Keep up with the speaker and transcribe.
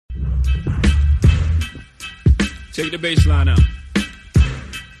Check the bass line out.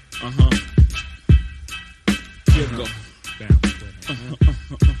 Here we go. Yeah.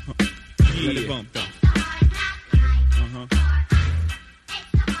 Let it bump though.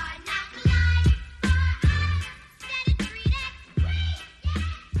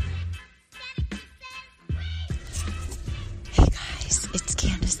 Hey guys, it's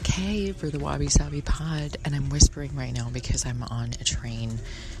Candace K for the Wabi Sabi Pod, and I'm whispering right now because I'm on a train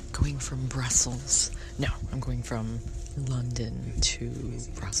going from Brussels. No, I'm going from London to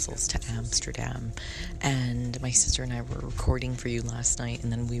Brussels to Amsterdam, and my sister and I were recording for you last night,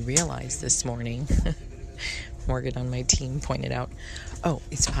 and then we realized this morning Morgan on my team pointed out, oh,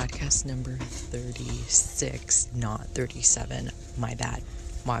 it's podcast number 36, not 37. My bad.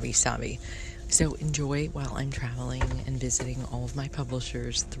 Wabi Sabi. So enjoy while I'm traveling and visiting all of my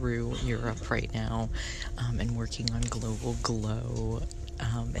publishers through Europe right now, and working on Global Glow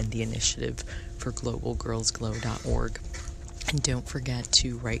and the initiative for globalgirlsglow.org. And don't forget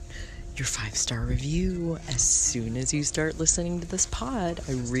to write your 5-star review as soon as you start listening to this pod.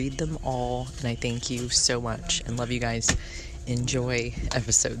 I read them all, and I thank you so much and love you guys. Enjoy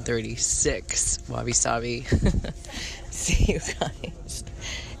episode 36, Wabi Sabi. See you guys.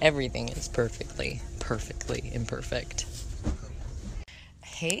 Everything is perfectly imperfect.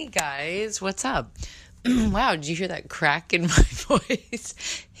 Hey guys, what's up? Wow, did you hear that crack in my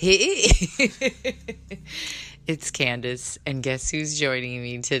voice? Hey! It's Candace, and guess who's joining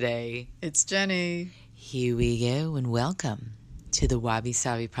me today? It's Jenny. Here we go, and welcome to the Wabi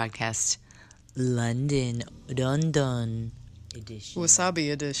Sabi Podcast London edition.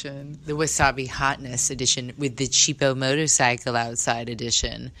 Wasabi edition. The Wasabi Hotness edition with the cheapo motorcycle outside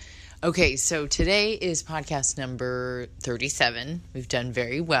edition. Okay, so today is podcast number 37. We've done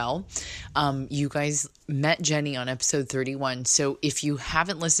very well. You guys met Jenny on episode 31. So if you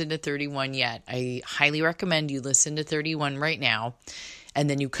haven't listened to 31 yet, I highly recommend you listen to 31 right now. And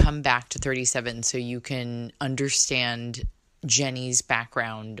then you come back to 37 so you can understand Jenny's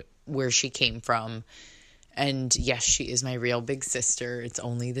background, where she came from. And yes, she is my real big sister. It's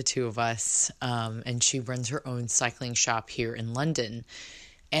only the two of us. And she runs her own cycling shop here in London.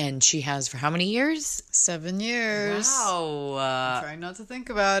 And she has for how many years? 7 years. Wow. I'm trying not to think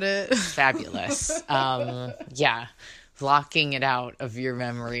about it. Fabulous. Yeah. Blocking it out of your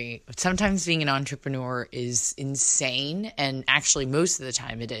memory. Sometimes being an entrepreneur is insane. And actually, most of the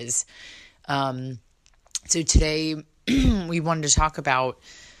time it is. So today we wanted to talk about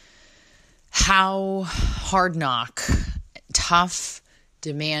how hard knock, tough,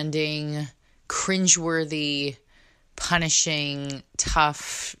 demanding, cringeworthy, punishing,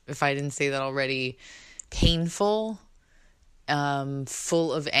 tough, if I didn't say that already, painful,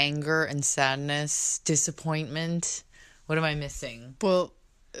 full of anger and sadness, disappointment. What am I missing? Well,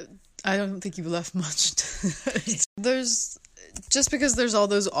 I don't think you've left much. There's, just because there's all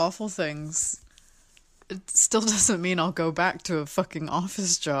those awful things, it still doesn't mean I'll go back to a fucking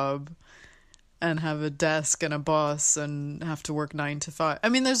office job and have a desk and a boss and have to work 9 to 5. I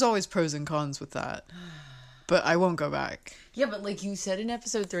mean, there's always pros and cons with that. But I won't go back. Yeah, but like you said in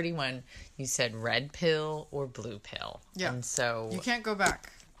episode 31, you said red pill or blue pill. Yeah. And so you can't go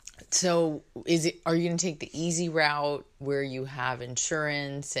back. So are you going to take the easy route where you have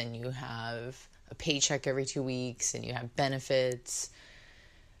insurance and you have a paycheck every 2 weeks and you have benefits?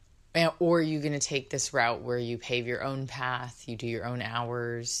 Or are you going to take this route where you pave your own path, you do your own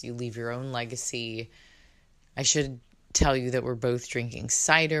hours, you leave your own legacy? I should tell you that we're both drinking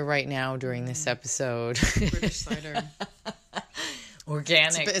cider right now during this episode. British cider.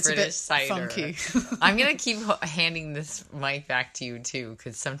 Organic it's British a bit cider. Funky. I'm going to keep handing this mic back to you too,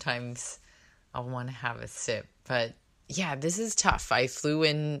 because sometimes I'll want to have a sip. But yeah, this is tough. I flew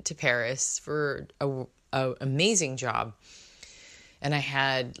into Paris for a amazing job. And I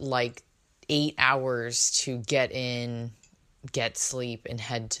had like 8 hours to get in, get sleep, and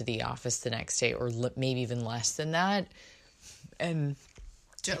head to the office the next day, or maybe even less than that. And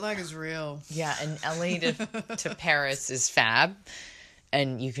jet lag is real. Yeah, and LA to Paris is fab.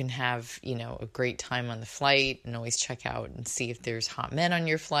 And you can have, a great time on the flight and always check out and see if there's hot men on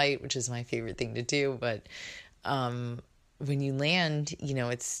your flight, which is my favorite thing to do. But when you land,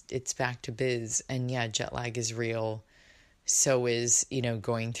 it's back to biz. And yeah, jet lag is real. So is,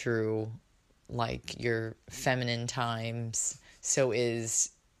 going through like your feminine times. So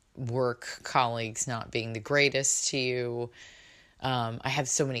is work colleagues not being the greatest to you. I have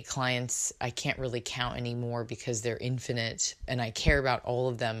so many clients, I can't really count anymore because they're infinite and I care about all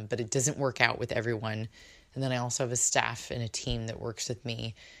of them, but it doesn't work out with everyone. And then I also have a staff and a team that works with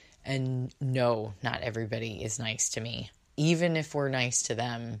me. And no, not everybody is nice to me. Even if we're nice to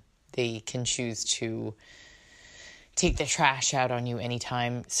them, they can choose to take the trash out on you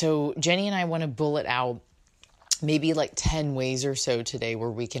anytime. So Jenny and I want to bullet out maybe like 10 ways or so today where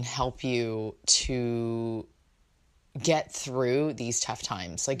we can help you to get through these tough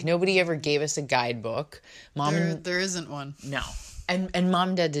times. Like, nobody ever gave us a guidebook. There isn't one. No. And Mom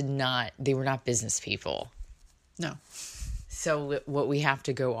and Dad they were not business people. No. So what we have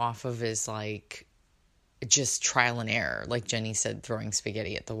to go off of is like just trial and error. Like Jenny said, throwing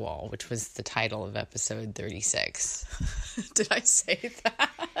spaghetti at the wall, which was the title of episode 36. Did I say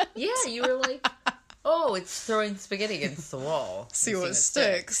that? Yeah, you were like, oh, it's throwing spaghetti against the wall. See what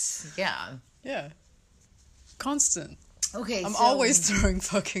sticks. Yeah. Yeah. Constant. Okay, I'm always throwing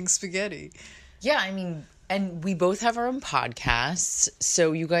fucking spaghetti. Yeah, I mean, and we both have our own podcasts,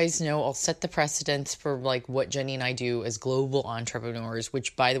 so you guys know I'll set the precedence for like what Jenny and I do as global entrepreneurs,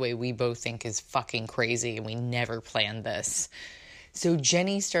 which, by the way, we both think is fucking crazy, and we never planned this. So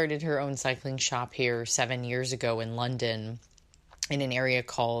Jenny started her own cycling shop here 7 years ago in London in an area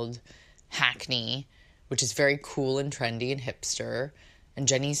called Hackney, which is very cool and trendy and hipster. And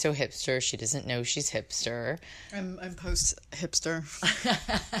Jenny's so hipster, she doesn't know she's hipster. I'm post-hipster.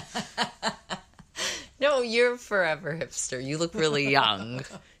 No, you're forever hipster. You look really young.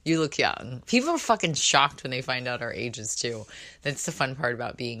 You look young. People are fucking shocked when they find out our ages, too. That's the fun part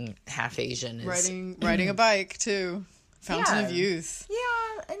about being half Asian. Is Riding a bike, too. Fountain of youth.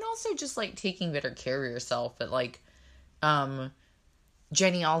 Yeah, and also just, like, taking better care of yourself. But, like,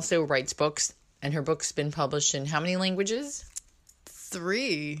 Jenny also writes books, and her book's been published in how many languages?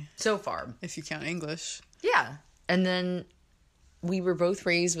 3. So far. If you count English. Yeah. And then we were both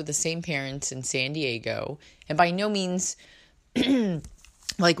raised with the same parents in San Diego. And by no means,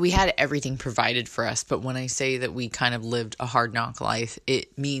 like, we had everything provided for us. But when I say that we kind of lived a hard knock life,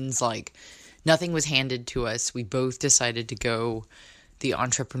 it means, like, nothing was handed to us. We both decided to go the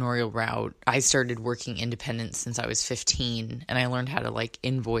entrepreneurial route. I started working independent since I was 15. And I learned how to, like,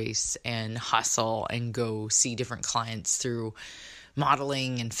 invoice and hustle and go see different clients through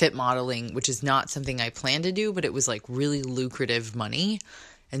modeling and fit modeling, which is not something I planned to do, but it was like really lucrative money.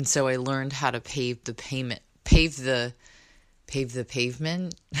 And so I learned how to pave the pavement.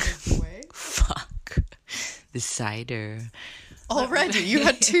 Fuck. The cider. Already, you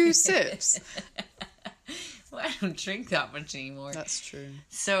had 2 sips. Well, I don't drink that much anymore. That's true.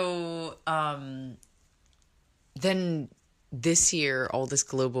 So, then this year, all this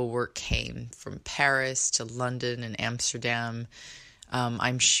global work came from Paris to London and Amsterdam.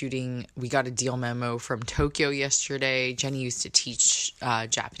 We got a deal memo from Tokyo yesterday. Jenny used to teach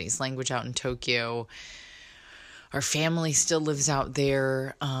Japanese language out in Tokyo. Our family still lives out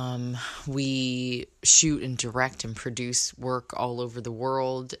there. We shoot and direct and produce work all over the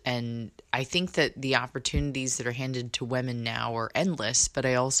world. And I think that the opportunities that are handed to women now are endless. But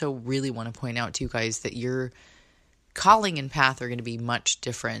I also really want to point out to you guys that your calling and path are going to be much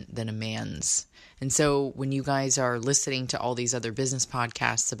different than a man's. And so when you guys are listening to all these other business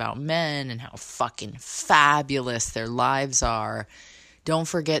podcasts about men and how fucking fabulous their lives are, don't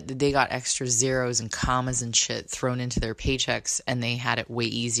forget that they got extra zeros and commas and shit thrown into their paychecks, and they had it way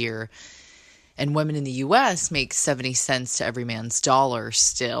easier. And women in the US make 70 cents to every man's dollar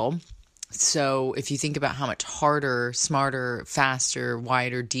still. So if you think about how much harder, smarter, faster,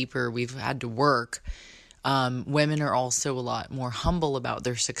 wider, deeper we've had to work, women are also a lot more humble about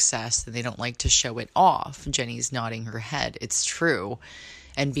their success, and they don't like to show it off. Jenny's nodding her head. It's true.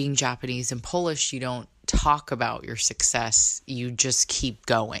 And being Japanese and Polish, you don't talk about your success. You just keep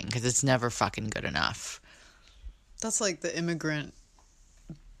going because it's never fucking good enough. That's like the immigrant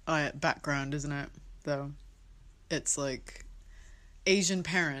background, isn't it? Though it's like Asian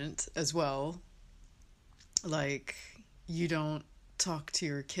parent as well. Like, you don't talk to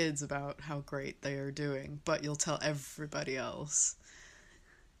your kids about how great they are doing, but you'll tell everybody else.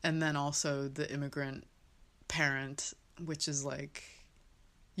 And then also the immigrant parent, which is like,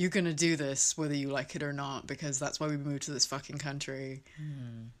 you're gonna do this whether you like it or not, because that's why we moved to this fucking country.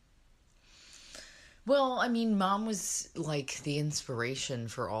 Well, I mean, Mom was like the inspiration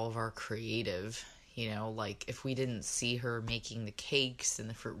for all of our creative. You know, like, if we didn't see her making the cakes and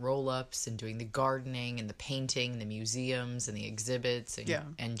the fruit roll-ups and doing the gardening and the painting and the museums and the exhibits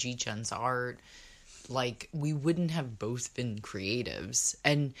and Ji-Chun's art, like, we wouldn't have both been creatives.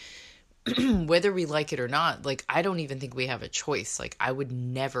 And whether we like it or not, like, I don't even think we have a choice. Like, I would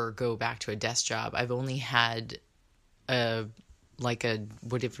never go back to a desk job. I've only had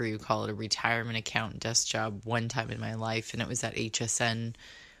whatever you call it, a retirement account desk job one time in my life, and it was at HSN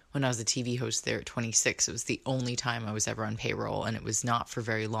when I was a TV host there at 26. It was the only time I was ever on payroll, and it was not for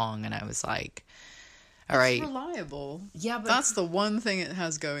very long. And I was like, all right. It's reliable. Yeah, but that's the one thing it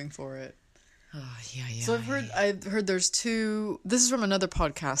has going for it. Oh, yeah. So I've heard there's two. This is from another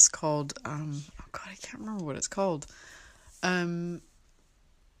podcast called oh god, I can't remember what it's called. And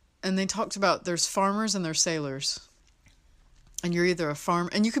they talked about there's farmers and there's sailors. And you're either a farm,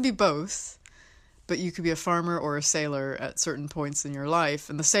 and you could be both, but you could be a farmer or a sailor at certain points in your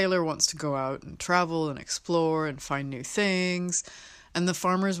life. And the sailor wants to go out and travel and explore and find new things, and the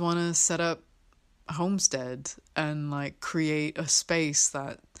farmers want to set up a homestead and like create a space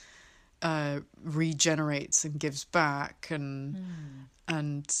that regenerates and gives back, and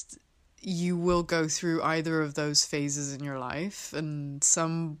you will go through either of those phases in your life, and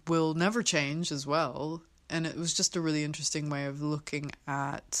some will never change as well. And it was just a really interesting way of looking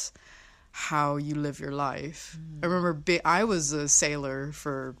at how you live your life. I remember I was a sailor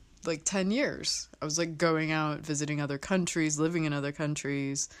for like 10 years. I was like going out, visiting other countries, living in other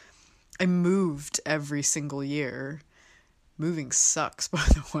countries. I moved every single year. Moving sucks, by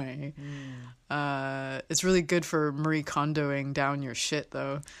the way. It's really good for Marie Kondoing down your shit,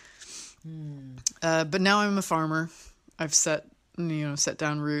 though. But now I'm a farmer. I've set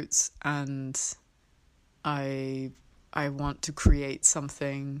down roots, and I want to create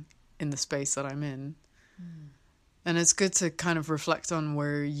something in the space that I'm in. And it's good to kind of reflect on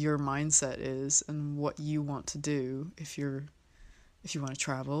where your mindset is and what you want to do if you want to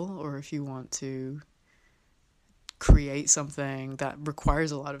travel, or if you want to create something that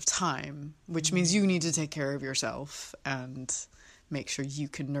requires a lot of time, which means you need to take care of yourself and make sure you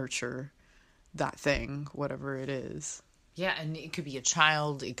can nurture that thing, whatever it is. Yeah, and it could be a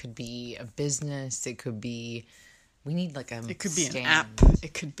child, it could be a business, it could be... We need like a... It could be an app.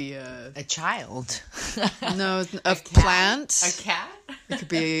 It could be a child. No, a plant. A cat? It could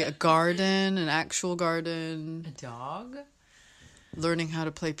be a garden, an actual garden. A dog? Learning how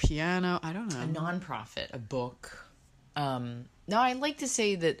to play piano. I don't know. A nonprofit, a book. No, I like to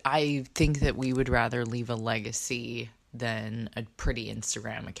say that I think that we would rather leave a legacy than a pretty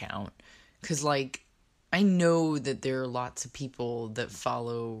Instagram account. Because, like, I know that there are lots of people that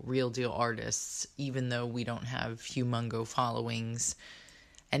follow real deal artists, even though we don't have humongo followings.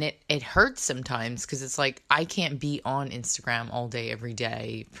 And it hurts sometimes because it's like, I can't be on Instagram all day, every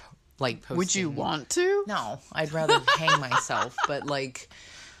day, like posting. Would you want to? No, I'd rather hang myself. But like,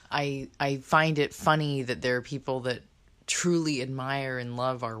 I find it funny that there are people that truly admire and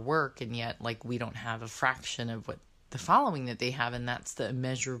love our work, and yet like we don't have a fraction of what the following that they have, and that's the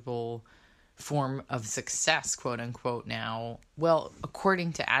immeasurable form of success, quote unquote, now. Well,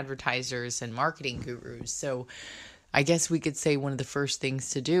 according to advertisers and marketing gurus. So I guess we could say one of the first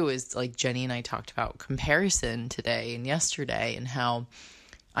things to do is, like Jenny and I talked about comparison today and yesterday, and how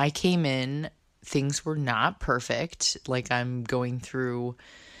I came in, things were not perfect. Like, I'm going through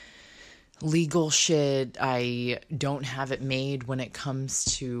legal shit. I don't have it made when it comes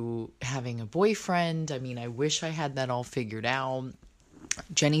to having a boyfriend. I mean, I wish I had that all figured out.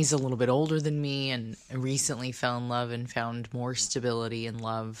 Jenny's a little bit older than me and recently fell in love and found more stability and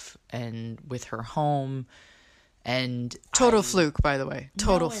love and with her home. And total fluke, by the way.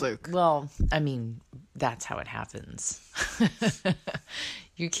 Total fluke. Well, I mean, that's how it happens.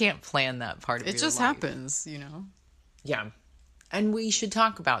 You can't plan that part of your life. It just happens, you know? Yeah. And we should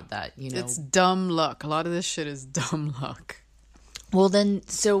talk about that, you know? It's dumb luck. A lot of this shit is dumb luck. Well, then,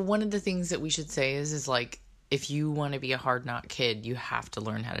 so one of the things that we should say is like, if you want to be a hard knock kid, you have to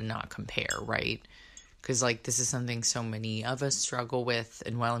learn how to not compare, right? Because, like, this is something so many of us struggle with.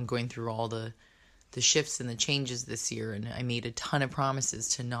 And while I'm going through all the shifts and the changes this year, and I made a ton of promises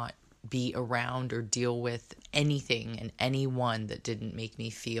to not be around or deal with anything and anyone that didn't make me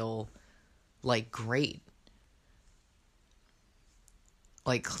feel, like, great.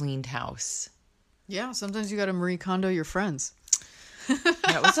 Like, cleaned house. Yeah, sometimes you gotta Marie Kondo your friends.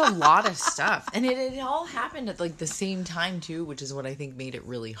 Yeah, it was a lot of stuff. And it all happened at, like, the same time, too, which is what I think made it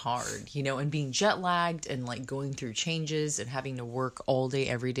really hard, you know, and being jet lagged and, like, going through changes and having to work all day,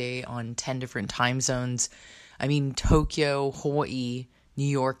 every day on 10 different time zones. I mean, Tokyo, Hawaii, New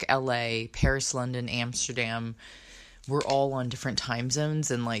York, LA, Paris, London, Amsterdam, we're all on different time zones.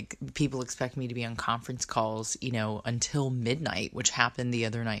 And, like, people expect me to be on conference calls, you know, until midnight, which happened the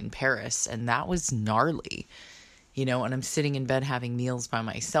other night in Paris. And that was gnarly. You know, and I'm sitting in bed having meals by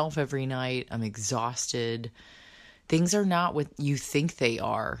myself every night. I'm exhausted. Things are not what you think they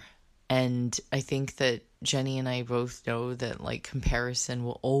are. And I think that Jenny and I both know that, like, comparison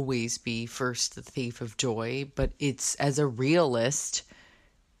will always be first the thief of joy. But it's, as a realist,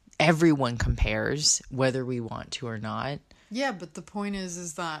 everyone compares, whether we want to or not. Yeah, but the point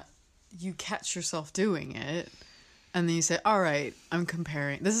is that you catch yourself doing it. And then you say, all right, I'm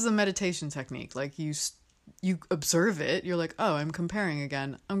comparing. This is a meditation technique. Like, you observe it, you're like, oh, I'm comparing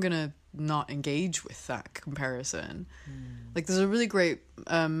again. I'm going to not engage with that comparison. Like, there's a really great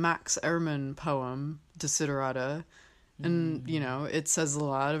Max Ehrmann poem, Desiderata, and, you know, it says a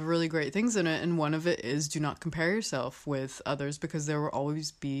lot of really great things in it, and one of it is, do not compare yourself with others, because there will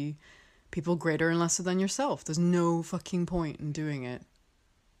always be people greater and lesser than yourself. There's no fucking point in doing it.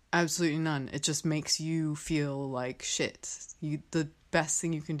 Absolutely none. It just makes you feel like shit. The best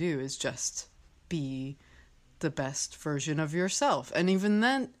thing you can do is just be the best version of yourself. And even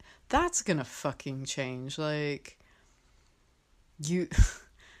then, that's gonna fucking change. Like, you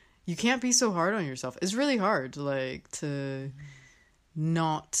can't be so hard on yourself. It's really hard, like, to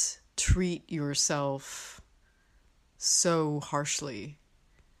not treat yourself so harshly.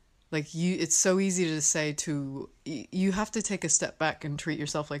 Like, it's so easy to say you have to take a step back and treat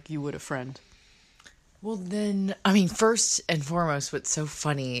yourself like you would a friend. Well, then, I mean, first and foremost, what's so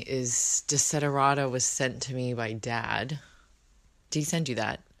funny is Desiderata was sent to me by Dad. Did he send you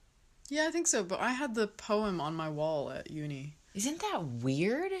that? Yeah, I think so, but I had the poem on my wall at uni. Isn't that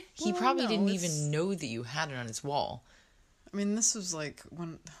weird? He Well, probably no, didn't even know that you had it on his wall. I mean, this was like,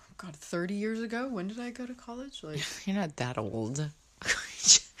 30 years ago? When did I go to college? Like, You're not that old.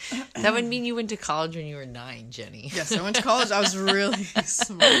 That would mean you went to college when you were 9, Jenny. yes, I went to college. I was really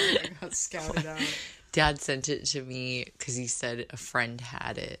smart. I got scouted out. Dad sent it to me because he said a friend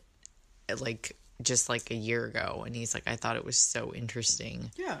had it, like, just like a year ago. And he's like, I thought it was so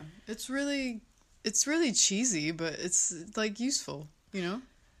interesting. Yeah, it's really cheesy, but it's, like, useful, you know?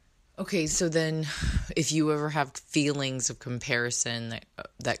 Okay, so then if you ever have feelings of comparison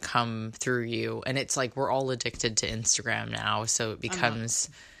that come through you, and it's like we're all addicted to Instagram now, so it becomes...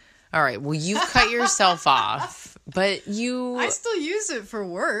 All right, well, you cut yourself off, but you... I still use it for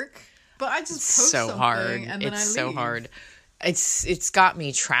work, but I just post so something hard. and then It's I leave. so hard. It's got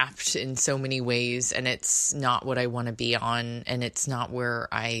me trapped in so many ways, and it's not what I want to be on, and it's not where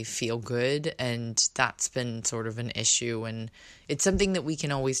I feel good, and that's been sort of an issue, and it's something that we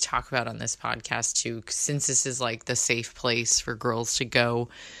can always talk about on this podcast too, since this is like the safe place for girls to go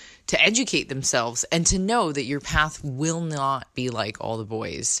to educate themselves and to know that your path will not be like all the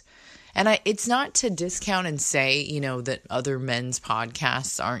boys. And it's not to discount and say, you know, that other men's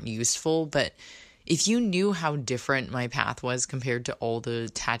podcasts aren't useful, but if you knew how different my path was compared to all the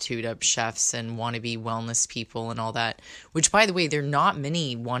tattooed up chefs and wannabe wellness people and all that, which, by the way, there are not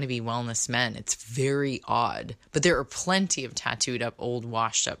many wannabe wellness men. It's very odd. But there are plenty of tattooed up, old,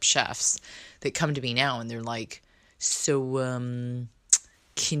 washed up chefs that come to me now and they're like, so,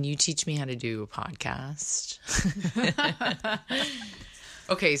 can you teach me how to do a podcast?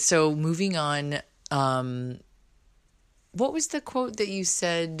 Okay, so moving on. What was the quote that you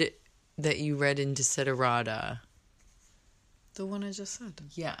said that you read in Desiderata? The one I just said.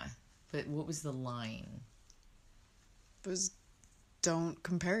 Yeah, but what was the line? It was, don't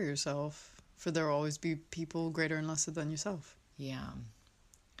compare yourself, for there will always be people greater and lesser than yourself. Yeah.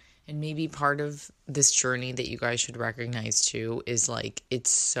 And maybe part of this journey that you guys should recognize too is like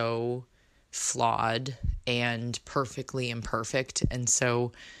it's so flawed and perfectly imperfect. And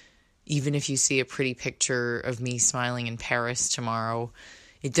so even if you see a pretty picture of me smiling in Paris tomorrow,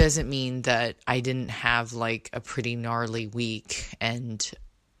 it doesn't mean that I didn't have like a pretty gnarly week and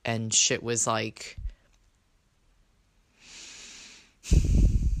shit was like,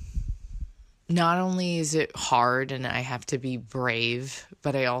 not only is it hard and I have to be brave,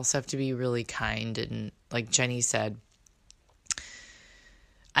 but I also have to be really kind. And like Jenny said,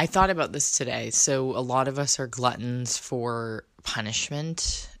 I thought about this today. So a lot of us are gluttons for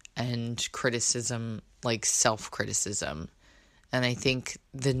punishment and criticism, like self-criticism. And I think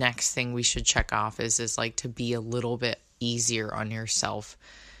the next thing we should check off is like to be a little bit easier on yourself.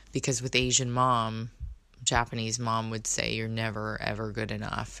 Because with Asian mom, Japanese mom would say you're never ever good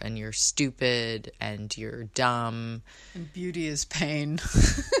enough and you're stupid and you're dumb. And beauty is pain.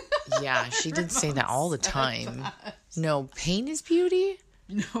 Yeah, she did say that all the time. No, pain is beauty?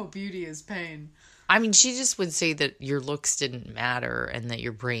 No, beauty is pain. I mean, she just would say that your looks didn't matter and that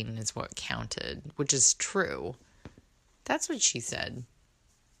your brain is what counted, which is true. That's what she said.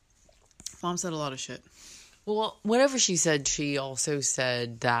 Mom said a lot of shit. Well, whatever she said, she also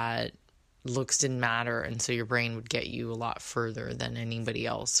said that looks didn't matter, and so your brain would get you a lot further than anybody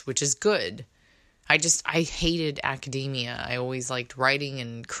else, which is good. I hated academia. I always liked writing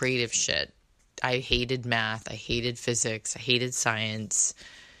and creative shit. I hated math. I hated physics. I hated science.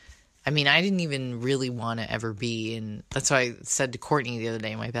 I mean, I didn't even really want to ever be, and that's why I said to Courtney the other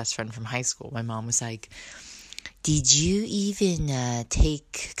day, my best friend from high school, my mom was like, did you even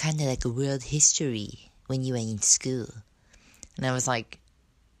take kind of like a world history when you were in school? And I was like,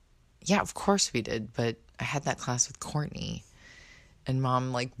 yeah, of course we did, but I had that class with Courtney. And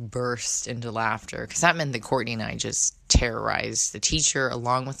Mom, like, burst into laughter because that meant that Courtney and I just terrorized the teacher,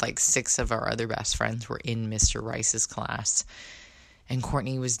 along with, like, 6 of our other best friends were in Mr. Rice's class. And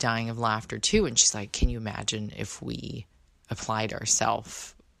Courtney was dying of laughter, too. And she's like, can you imagine if we applied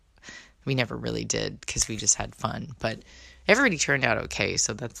ourselves? We never really did because we just had fun. But everybody turned out okay,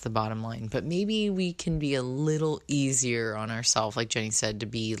 so that's the bottom line. But maybe we can be a little easier on ourselves, like Jenny said, to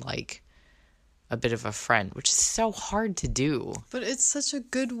be, like, a bit of a friend, which is so hard to do. But it's such a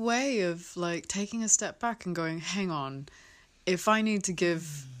good way of, like, taking a step back and going, hang on, if I need to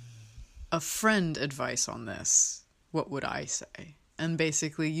give a friend advice on this, what would I say? And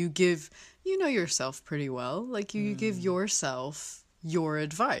basically you know yourself pretty well. Like, you give yourself your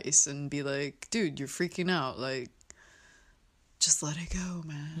advice and be like, dude, you're freaking out. Like, just let it go,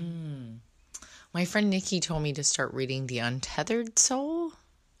 man. My friend Nikki told me to start reading The Untethered Soul.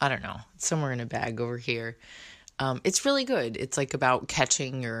 I don't know. It's somewhere in a bag over here. It's really good. It's like about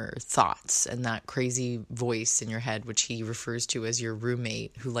catching your thoughts and that crazy voice in your head, which he refers to as your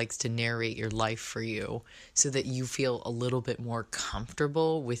roommate, who likes to narrate your life for you so that you feel a little bit more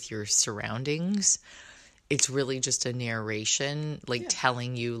comfortable with your surroundings. It's really just a narration, like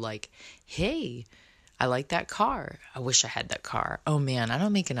telling you, like, hey, I like that car. I wish I had that car. Oh, man, I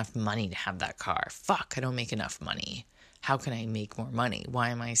don't make enough money to have that car. Fuck, I don't make enough money. How can I make more money? Why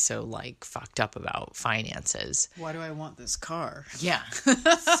am I so, like, fucked up about finances? Why do I want this car? Yeah.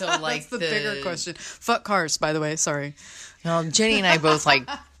 So, like, that's the bigger question. Fuck cars, by the way. Sorry. Well, Jenny and I both like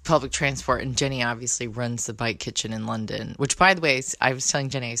public transport, and Jenny obviously runs the bike kitchen in London, which, by the way, I was telling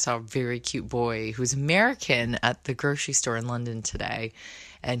Jenny I saw a very cute boy who's American at the grocery store in London today,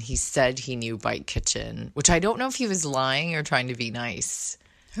 and he said he knew Bike Kitchen, which I don't know if he was lying or trying to be nice.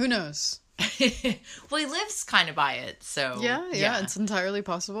 Who knows? Well, he lives kind of by it, so... Yeah, it's entirely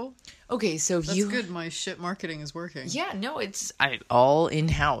possible. Okay, so That's good. My shit marketing is working. Yeah, no, it's all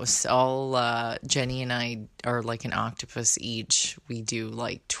in-house. All Jenny and I are like an octopus each. We do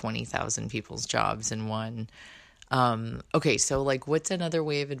like 20,000 people's jobs in one. Okay, so like what's another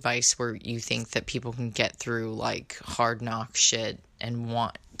way of advice where you think that people can get through like hard knock shit and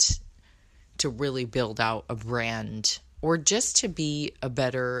want to really build out a brand or just to be a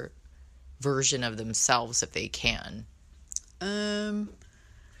better version of themselves if they can?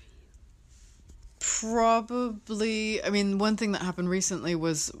 Probably, I mean, one thing that happened recently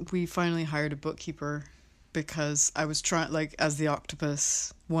was we finally hired a bookkeeper because I was trying, like, as the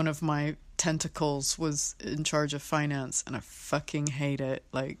octopus, one of my tentacles was in charge of finance, and I fucking hate it.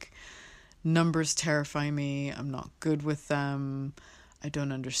 Like, numbers terrify me. I'm not good with them. I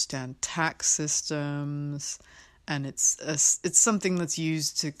don't understand tax systems, and it's something that's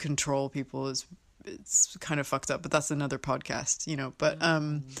used to control people. It's kind of fucked up, but that's another podcast, you know. But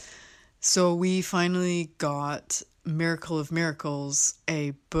so we finally got, miracle of miracles,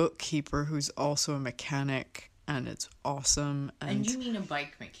 a bookkeeper who's also a mechanic, and it's awesome. And you mean a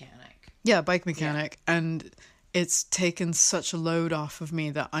bike mechanic? Yeah, bike mechanic. Yeah. And it's taken such a load off of me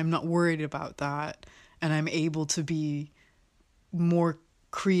that I'm not worried about that, and I'm able to be more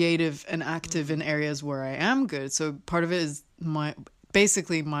creative and active in areas where I am good. So part of it is my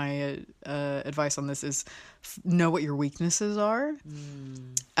advice on this is know what your weaknesses are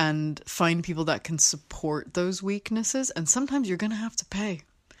and find people that can support those weaknesses. And sometimes you're going to have to pay.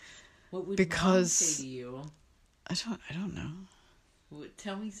 What would Mom say to you? I don't know.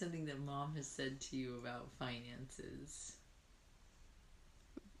 Tell me something that Mom has said to you about finances.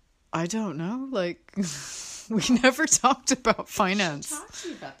 I don't know. Like, we never talked about finance. She talked to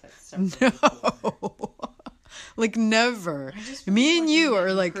you about that stuff. No. Like, never. Me and you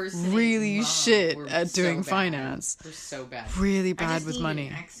are, like, really shit at doing finance. We're so bad. Really bad with money.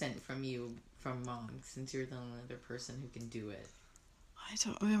 I just need an accent from you, from Mom, since you're the only other person who can do it. I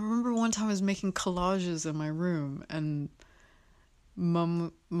remember one time I was making collages in my room, and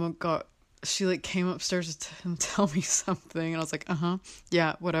Mom she, like, came upstairs to tell me something, and I was like,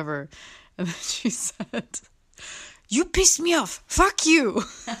 yeah, whatever. And then she said, "You pissed me off. Fuck you."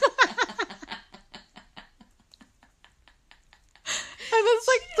 And it's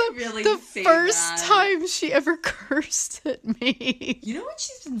like the first time she ever cursed at me. You know what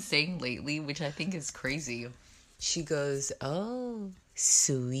she's been saying lately, which I think is crazy? She goes, "Oh,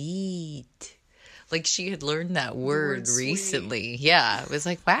 sweet." Like she had learned that word recently. Sweet. Yeah. It was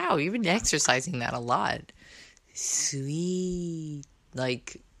like, wow, you've been exercising that a lot. Sweet.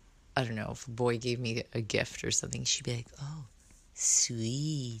 Like, I don't know, if a boy gave me a gift or something, she'd be like, "Oh,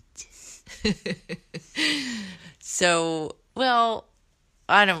 sweet." So, well,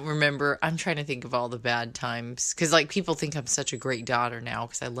 I don't remember. I'm trying to think of all the bad times. Because, like, people think I'm such a great daughter now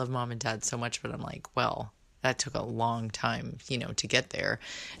because I love Mom and Dad so much. But I'm like, well, that took a long time, to get there.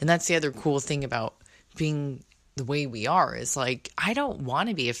 And that's the other cool thing about being the way we are is like, I don't want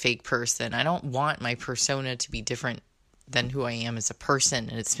to be a fake person. I don't want my persona to be different than who I am as a person.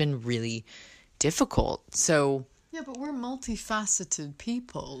 And it's been really difficult. So yeah, but we're multifaceted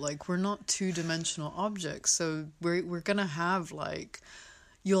people. Like, we're not two-dimensional objects. So we're gonna have, like,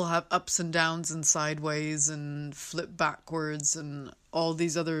 you'll have ups and downs and sideways and flip backwards and all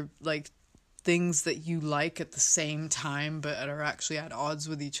these other, like, things that you like at the same time but are actually at odds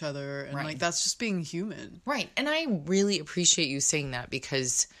with each other. And, like, that's just being human. Right. And I really appreciate you saying that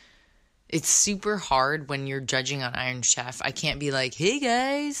because it's super hard when you're judging on Iron Chef. I can't be like, hey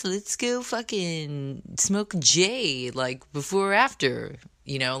guys, let's go fucking smoke J, like before or after.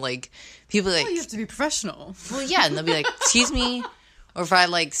 Like people like, you have to be professional. Well, yeah, and they'll be like, excuse me. Or if I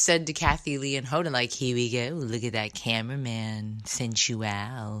like said to Kathy Lee and Hoden, like, here we go, look at that cameraman,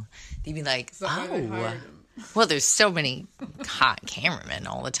 sensual. They'd be like, oh. Well, there's so many hot cameramen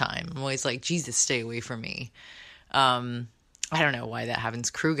all the time. I'm always like, Jesus, stay away from me. I don't know why that happens.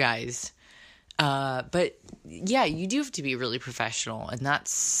 Crew guys. But yeah, you do have to be really professional, and that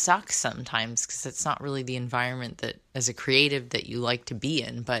sucks sometimes because it's not really the environment that as a creative that you like to be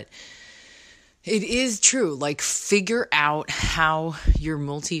in, but it is true. Like, figure out how your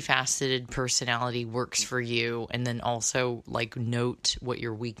multifaceted personality works for you, and then also like note what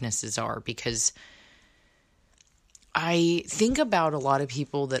your weaknesses are, because I think about a lot of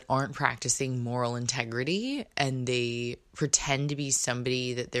people that aren't practicing moral integrity and they pretend to be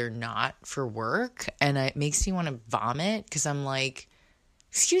somebody that they're not for work. And it makes me want to vomit because I'm like,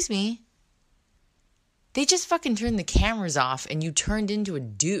 excuse me, they just fucking turned the cameras off and you turned into a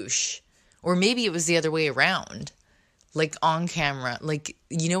douche. Or maybe it was the other way around, like on camera. Like,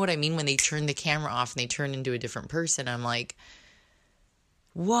 you know what I mean? When they turn the camera off and they turn into a different person, I'm like,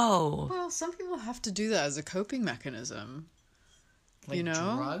 whoa. Well, some people have to do that as a coping mechanism. Like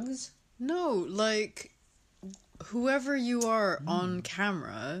drugs? No, like whoever you are on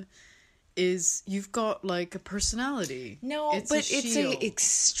camera is, you've got like a personality. No, it's a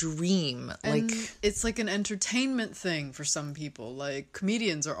extreme. And it's like an entertainment thing for some people. Like,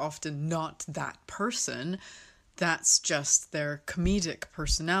 comedians are often not that person. That's just their comedic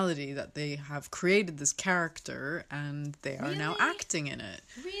personality, that they have created this character and they are now acting in it.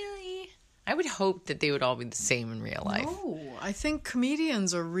 Really? I would hope that they would all be the same in real life. No, I think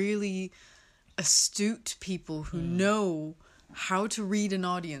comedians are really astute people who know how to read an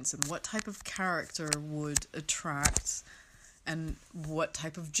audience and what type of character would attract and what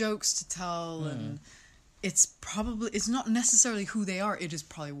type of jokes to tell. And it's not necessarily who they are. It is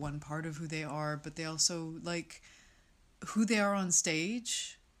probably one part of who they are, but they also, like, who they are on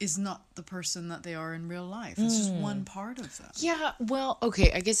stage is not the person that they are in real life. It's just one part of them. Yeah, well,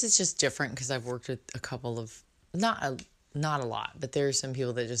 okay, I guess it's just different because I've worked with a couple of, not a lot, but there are some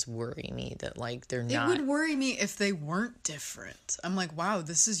people that just worry me that, like, they're not. It would worry me if they weren't different. I'm like, wow,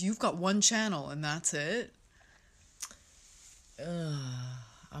 you've got one channel and that's it.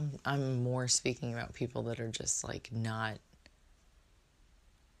 I'm more speaking about people that are just, like, not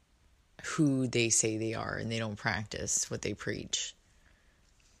who they say they are and they don't practice what they preach.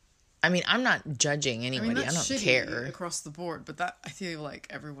 I mean, I'm not judging anybody. I don't care. Across the board, but that, I feel like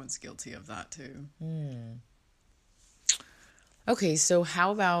everyone's guilty of that too. Okay, so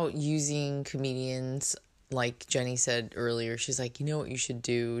how about using comedians, like Jenny said earlier? She's like, you know what you should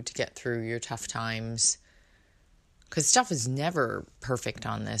do to get through your tough times? Because stuff is never perfect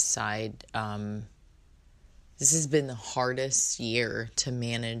on this side. This has been the hardest year to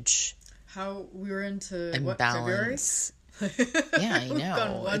manage. How we were into and what, balance. February? Yeah, I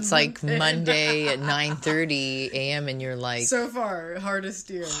know. It's like Monday at 9:30 a.m. and you're like, so far, hardest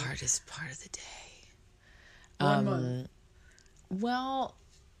year. Hardest part of the day. 1 month. Well,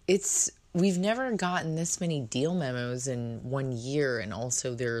 we've never gotten this many deal memos in 1 year, and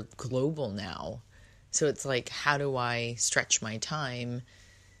also they're global now. So it's like, how do I stretch my time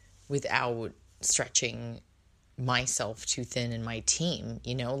without stretching myself too thin in my team?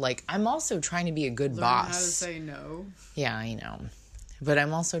 Like, I'm also trying to be a good boss. How to say no. Yeah, I know. But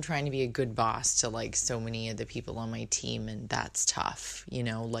I'm also trying to be a good boss to, like, so many of the people on my team, and that's tough.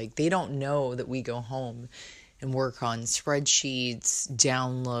 Like, they don't know that we go home and work on spreadsheets,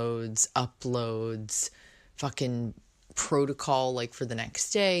 downloads, uploads, fucking protocol, like, for the next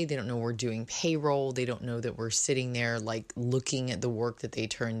day. They don't know we're doing payroll. They don't know that we're sitting there, like, looking at the work that they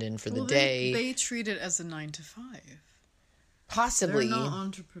turned in for the day. They treat it as a 9 to 5. Possibly. They're not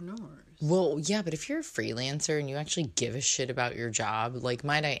entrepreneurs. Well, yeah, but if you're a freelancer and you actually give a shit about your job, like,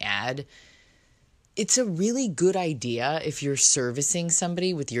 might I add, it's a really good idea if you're servicing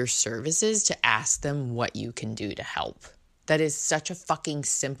somebody with your services to ask them what you can do to help. That is such a fucking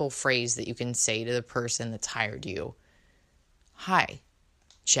simple phrase that you can say to the person that's hired you. Hi,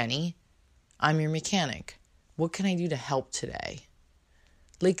 Jenny, I'm your mechanic. What can I do to help today?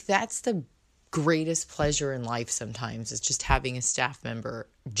 Like, that's the greatest pleasure in life sometimes, is just having a staff member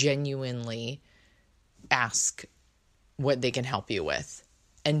genuinely ask what they can help you with.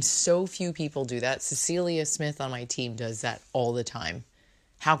 And so few people do that. Cecilia Smith on my team does that all the time.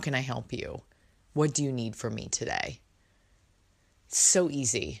 How can I help you? What do you need from me today? So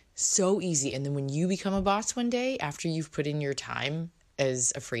easy. So easy. And then when you become a boss one day, after you've put in your time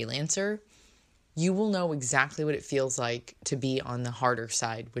as a freelancer, you will know exactly what it feels like to be on the harder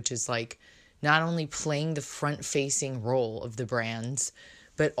side, which is like not only playing the front-facing role of the brands,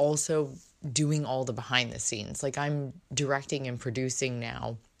 but also doing all the behind the scenes. Like, I'm directing and producing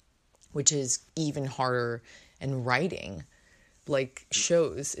now, which is even harder, and writing like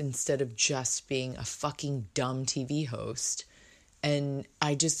shows instead of just being a fucking dumb TV host. And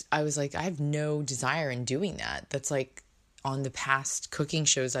I was like, I have no desire in doing that. That's like on the past cooking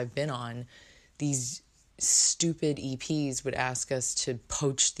shows I've been on, these stupid EPs would ask us to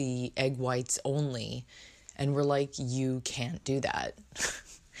poach the egg whites only. And we're like, you can't do that.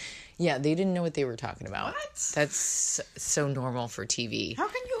 Yeah, they didn't know what they were talking about. What? That's so normal for TV. How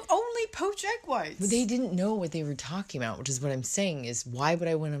can you only poach egg whites? They didn't know what they were talking about, which is what I'm saying is, why would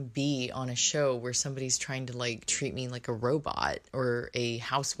I want to be on a show where somebody's trying to like treat me like a robot or a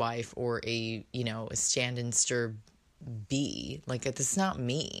housewife or a stand and stir bee? Like, that's not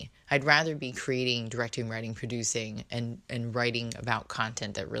me. I'd rather be creating, directing, writing, producing, and writing about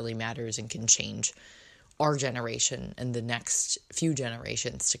content that really matters and can change our generation and the next few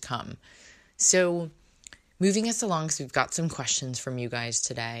generations to come. So moving us along, so we've got some questions from you guys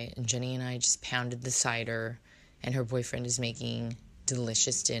today, and Jenny and I just pounded the cider, and her boyfriend is making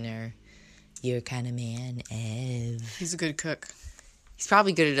delicious dinner. Your kind of man, Ev. He's a good cook. He's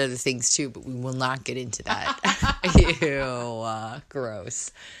probably good at other things too, but we will not get into that. Ew,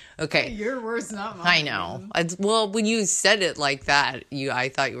 gross. Okay. Your words, not mine. I know. Well, when you said it like that, I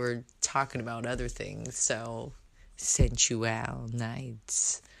thought you were talking about other things. So, sensual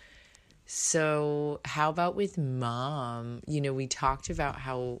nights. So, how about with Mom? We talked about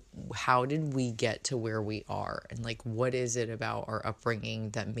how did we get to where we are, and like, what is it about our upbringing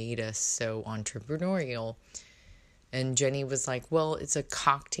that made us so entrepreneurial? And Jenny was like, well, it's a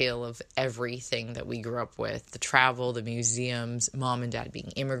cocktail of everything that we grew up with. The travel, the museums, Mom and Dad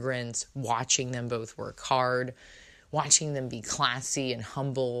being immigrants, watching them both work hard, watching them be classy and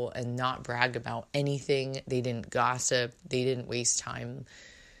humble and not brag about anything. They didn't gossip. They didn't waste time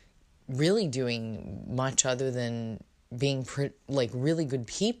really doing much other than being like really good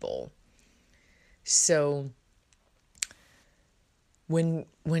people. So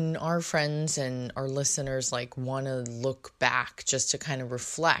when our friends and our listeners like want to look back just to kind of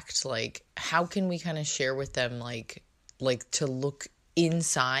reflect, like, how can we kind of share with them like to look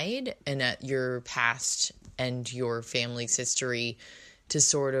inside and at your past and your family's history to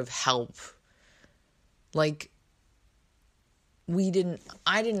sort of help? Like, I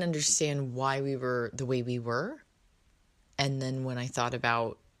didn't understand why we were the way we were. And then when I thought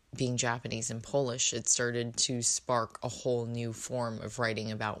about being Japanese and Polish, it started to spark a whole new form of writing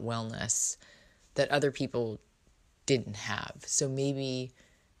about wellness that other people didn't have. So maybe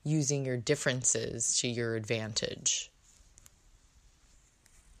using your differences to your advantage.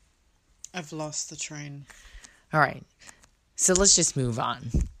 I've lost the train. All right. So let's just move on.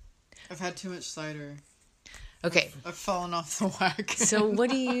 I've had too much cider. Okay. I've fallen off the wagon. So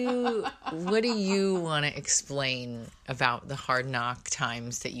what do you want to explain about the hard knock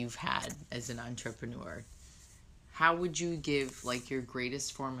times that you've had as an entrepreneur? How would you give like your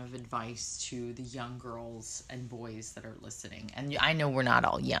greatest form of advice to the young girls and boys that are listening? And I know we're not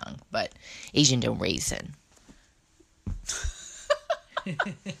all young, but Asian don't raisin.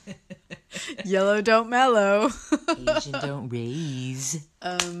 Yellow don't mellow. Asian don't raise.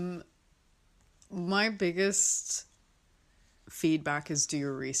 My biggest feedback is do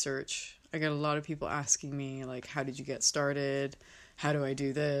your research. I get a lot of people asking me, like, how did you get started? How do I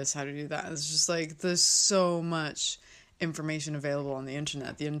do this? How do I do that? It's just like, there's so much information available on the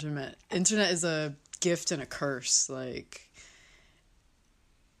internet. The internet is a gift and a curse. Like,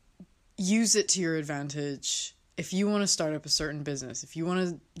 use it to your advantage. If you want to start up a certain business, if you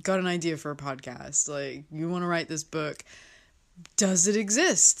got an idea for a podcast, like, you want to write this book, does it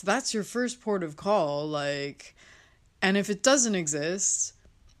exist? That's your first port of call. Like, and if it doesn't exist,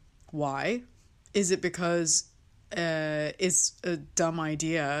 why? Is it because is a dumb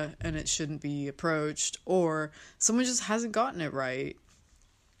idea and it shouldn't be approached, or someone just hasn't gotten it right.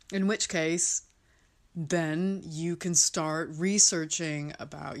 In which case, then you can start researching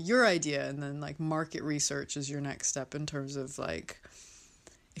about your idea, and then like market research is your next step in terms of like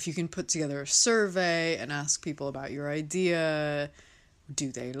if you can put together a survey and ask people about your idea. Do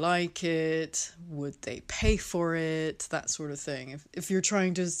they like it? Would they pay for it? That sort of thing. If you're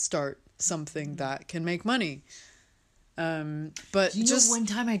trying to start something that can make money. But you know, one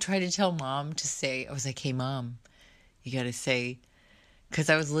time I tried to tell Mom to say, I was like, hey, Mom, you got to say, because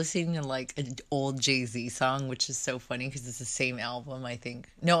I was listening to like an old Jay-Z song, which is so funny because it's the same album, I think.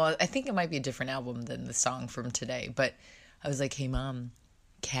 No, I think it might be a different album than the song from today. But I was like, hey, Mom,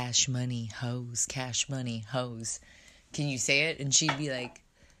 cash money, hoes, cash money, hoes. Can you say it? And she'd be like,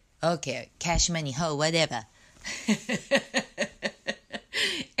 okay, cash money, ho, whatever.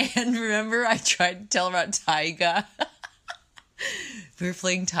 And remember, I tried to tell her about Tyga. We were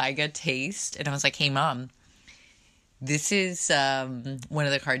playing Tyga Taste, and I was like, hey, Mom, this is one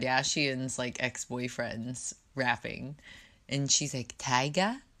of the Kardashians' like ex-boyfriends rapping. And she's like,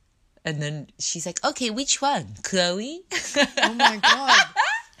 Tyga? And then she's like, okay, which one? Chloe? Oh my God.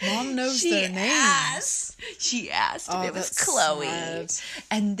 Mom knows their names. She asked if it was Chloe. Sad.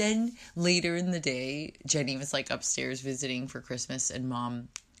 And then later in the day, Jenny was like upstairs visiting for Christmas, and Mom,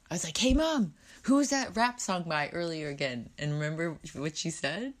 I was like, hey, Mom, who was that rap song by earlier again? And remember what she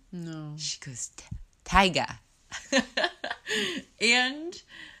said? No. She goes, Tyga. And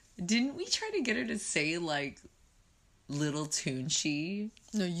didn't we try to get her to say like Little Toonshi?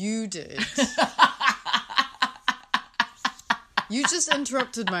 No, you did. You just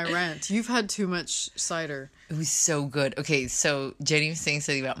interrupted my rant. You've had too much cider. It was so good. Okay, so Jenny was saying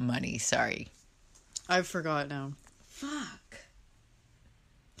something about money. Sorry. I forgot now. Fuck.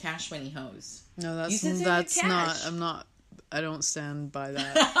 Cash money hoes. No, that's not. I don't stand by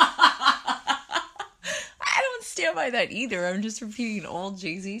that. I don't stand by that either. I'm just repeating an old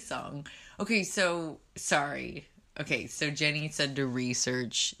Jay-Z song. Okay, so sorry. Okay, so Jenny said to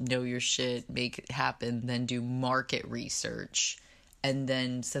research, know your shit, make it happen, then do market research, and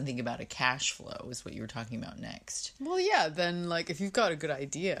then something about a cash flow is what you were talking about next. Well, yeah, then, like, if you've got a good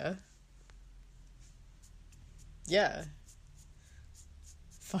idea, yeah,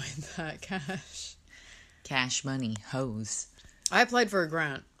 find that cash. Cash money, hoes. I applied for a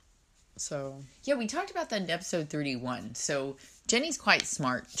grant, so... Yeah, we talked about that in episode 31. So, Jenny's quite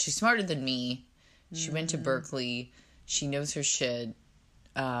smart. She's smarter than me. She went to Berkeley. She knows her shit.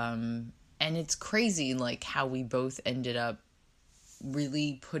 And it's crazy, like, how we both ended up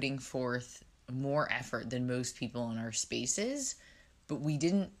really putting forth more effort than most people in our spaces. But we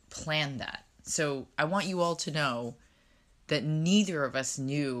didn't plan that. So I want you all to know that neither of us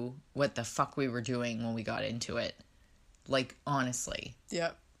knew what the fuck we were doing when we got into it. Like, honestly.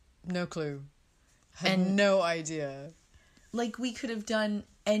 Yep. No clue. Had no idea. Like, we could have done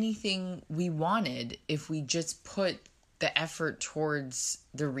anything we wanted if we just put the effort towards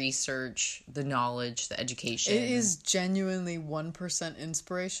the research, the knowledge, the education. It is genuinely 1%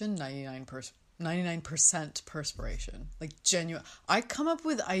 inspiration, 99% perspiration. Like, genuine. I come up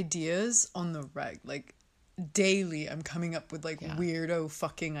with ideas on the reg. Like, daily I'm coming up with, like, weirdo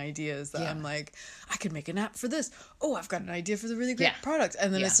fucking ideas that I'm like, I could make an app for this. Oh, I've got an idea for the really great product.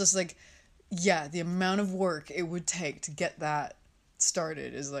 And then it's just like, the amount of work it would take to get that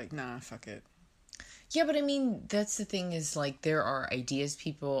started is like, nah, fuck it. Yeah, but I mean, that's the thing is, like, there are ideas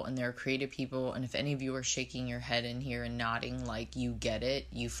people and there are creative people, and if any of you are shaking your head in here and nodding like you get it,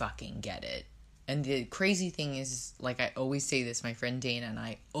 you fucking get it. And the crazy thing is, like, I always say this, my friend Dana and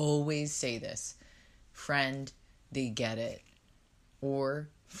I always say this, friend, they get it. Or,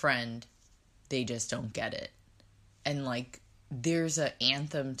 friend, they just don't get it. And, like, there's an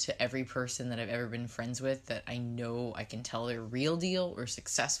anthem to every person that I've ever been friends with that I know I can tell they're real deal or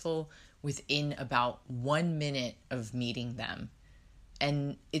successful within about 1 minute of meeting them.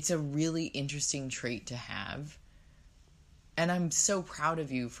 And it's a really interesting trait to have. And I'm so proud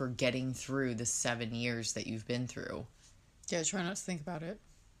of you for getting through the 7 years that you've been through. Yeah, try not to think about it.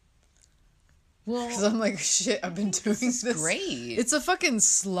 Well, because I'm like, shit, I've been doing this. Great. It's a fucking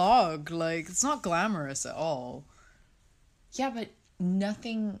slog. Like, it's not glamorous at all. Yeah, but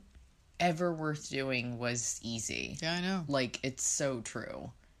nothing ever worth doing was easy. Yeah, I know. Like, it's so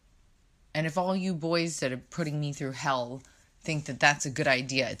true. And if all you boys that are putting me through hell think that that's a good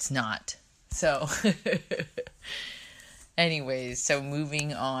idea, it's not. So, anyways, so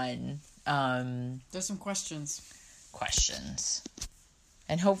moving on. There's some questions.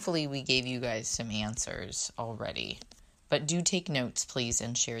 And hopefully we gave you guys some answers already. But do take notes, please,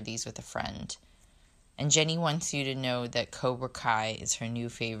 and share these with a friend. And Jenny wants you to know that Cobra Kai is her new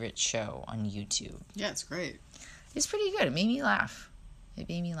favorite show on YouTube. Yeah, it's great. It's pretty good. It made me laugh.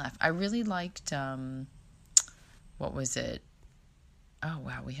 I really liked, what was it? Oh,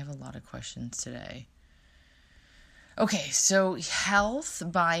 wow, we have a lot of questions today. Okay, so Health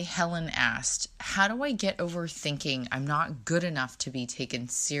by Helen asked, how do I get over thinking I'm not good enough to be taken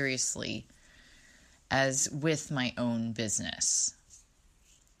seriously as with my own business?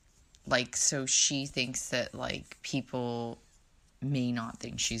 Like, so she thinks that, like, people may not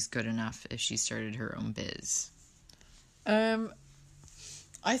think she's good enough if she started her own biz. I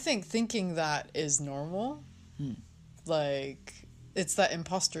think thinking that is normal. Like, it's that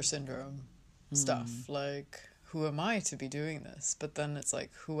imposter syndrome stuff. Like, who am I to be doing this? But then it's like,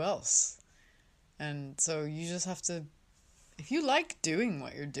 who else? And so you just have to, if you like doing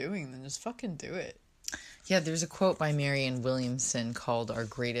what you're doing, then just fucking do it. Yeah, there's a quote by Marianne Williamson called Our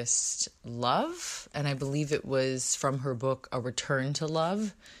Greatest Love, and I believe it was from her book, A Return to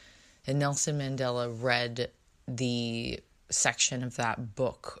Love. And Nelson Mandela read the section of that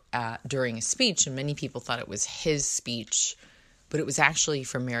book during a speech, and many people thought it was his speech, but it was actually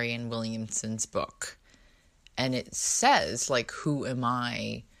from Marianne Williamson's book. And it says, like, who am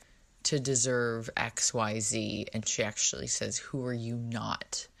I to deserve X, Y, Z? And she actually says, who are you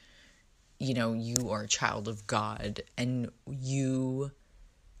not? You know, you are a child of God, and you,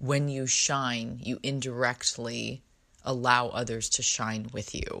 when you shine, you indirectly allow others to shine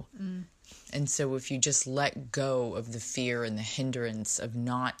with you. And so if you just let go of the fear and the hindrance of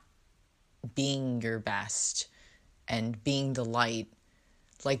not being your best and being the light,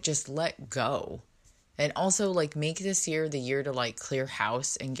 like, just let go. And also, like, make this year the year to, like, clear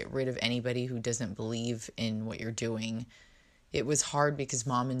house and get rid of anybody who doesn't believe in what you're doing. It was hard because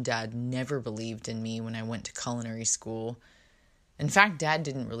Mom and Dad never believed in me when I went to culinary school. In fact, Dad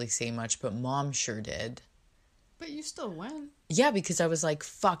didn't really say much, but Mom sure did. But you still went. Yeah, because I was like,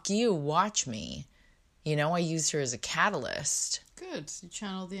 fuck you, watch me. You know, I used her as a catalyst. Good. You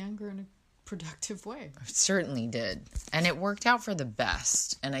channeled the anger in a productive way. I certainly did. And it worked out for the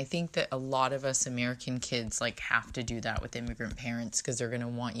best. And I think that a lot of us American kids, like, have to do that with immigrant parents because they're going to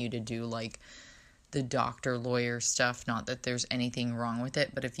want you to do, like, the doctor, lawyer stuff. Not that there's anything wrong with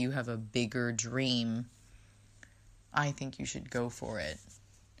it, but if you have a bigger dream, I think you should go for it.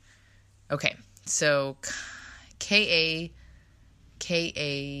 Okay, so Kasarina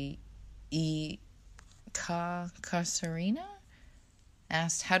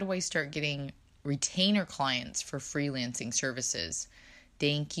asked, how do I start getting retainer clients for freelancing services?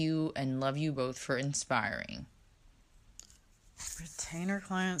 Thank you and love you both for inspiring. Retainer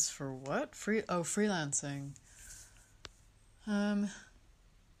clients for what? Freelancing.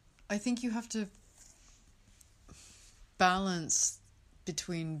 I think you have to balance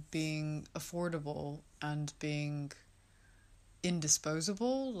between being affordable and being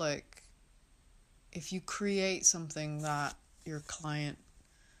indisposable. Like, if you create something that your client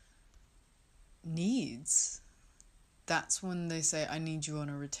needs, that's when they say, I need you on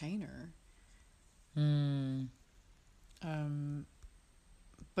a retainer.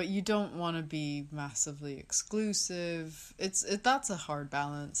 But you don't want to be massively exclusive. That's a hard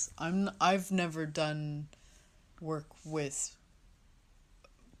balance. I've never done work with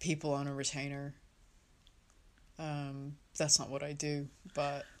people on a retainer. That's not what I do,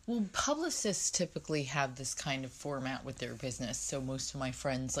 but... Well, publicists typically have this kind of format with their business. So most of my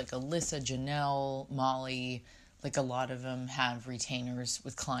friends, like Alyssa, Janelle, Molly, like a lot of them have retainers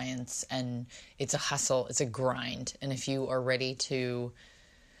with clients, and it's a hustle, it's a grind. And if you are ready to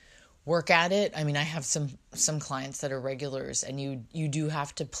work at it, I mean, I have some clients that are regulars, and you do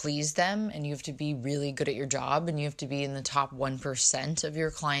have to please them, and you have to be really good at your job, and you have to be in the top 1% of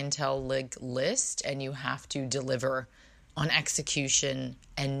your clientele list, and you have to deliver on execution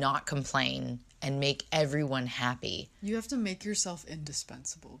and not complain and make everyone happy. You have to make yourself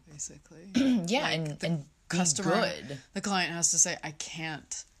indispensable, basically. Yeah, like and customer, good. The client has to say, I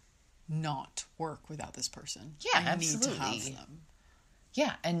can't not work without this person. Yeah, I absolutely. need to have them.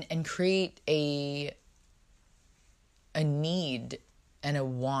 Yeah, and create a need and a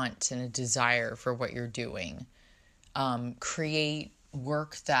want and a desire for what you're doing. Create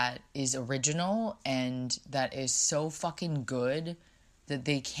work that is original and that is so fucking good that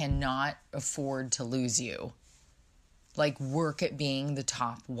they cannot afford to lose you. Like, work at being the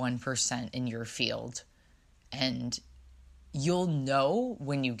top 1% in your field. And you'll know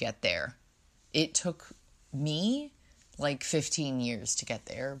when you get there. It took me like 15 years to get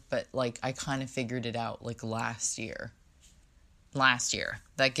there, but like I kind of figured it out like last year.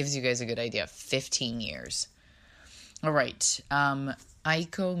 That gives you guys a good idea. 15 years. All right.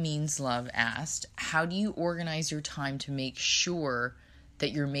 Aiko Means Love asked, how do you organize your time to make sure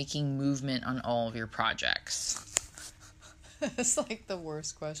that you're making movement on all of your projects? It's like the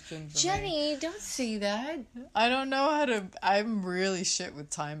worst question for me. Jenny, don't say that. I don't know how to... I'm really shit with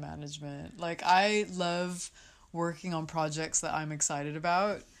time management. Like, I love working on projects that I'm excited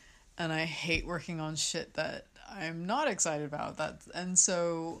about, and I hate working on shit that I'm not excited about. And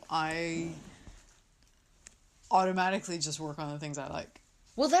so I automatically just work on the things I like.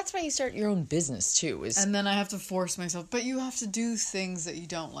 Well, that's why you start your own business, too. And then I have to force myself. But you have to do things that you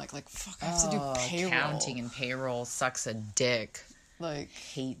don't like. Like, fuck, I have to do payroll. Accounting and payroll sucks a dick. Like,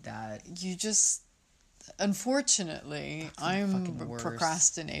 hate that. You just... Unfortunately, I'm a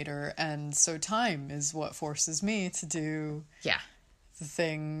procrastinator. And so time is what forces me to do the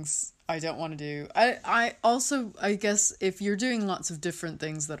things I don't want to do. I also, I guess, if you're doing lots of different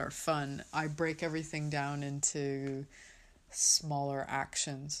things that are fun, I break everything down into smaller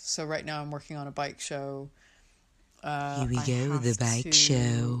actions. So right now I'm working on a bike show. Here we go, the bike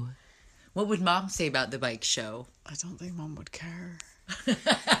show. What would Mom say about the bike show? I don't think Mom would care.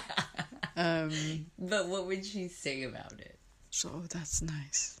 But what would she say about it? So that's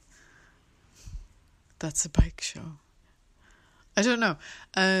nice. That's a bike show. I don't know.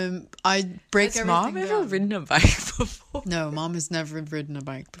 I break everything Mom down. ever ridden a bike before? No, Mom has never ridden a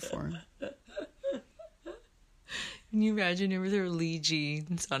bike before. Can you imagine her with her Lee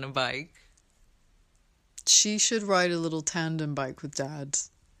jeans on a bike? She should ride a little tandem bike with Dad.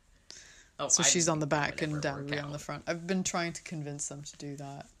 Oh, so she's on the back and Dad will be on the front. I've been trying to convince them to do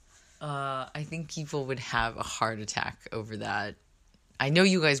that. I think people would have a heart attack over that. I know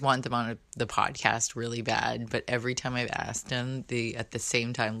you guys want them on the podcast really bad, but every time I've asked them, they at the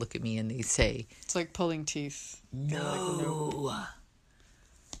same time look at me and they say... It's like pulling teeth. No. Like, no.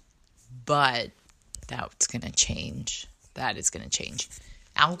 But that's going to change. That is going to change.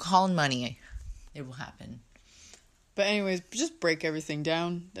 Alcohol and money. It will happen. But anyways, just break everything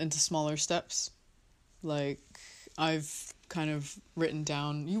down into smaller steps. Like, I've kind of written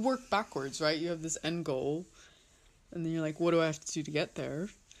down... You work backwards, right? You have this end goal. And then you're like, what do I have to do to get there?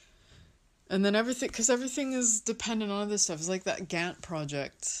 And then everything... Because everything is dependent on other stuff. It's like that Gantt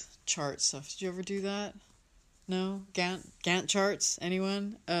project chart stuff. Did you ever do that? No? Gantt charts?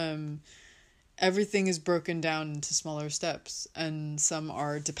 Anyone? Everything is broken down into smaller steps, and some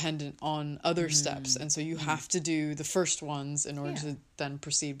are dependent on other steps, and so you have to do the first ones in order to then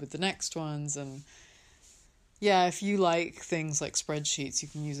proceed with the next ones. And yeah, if you like things like spreadsheets, you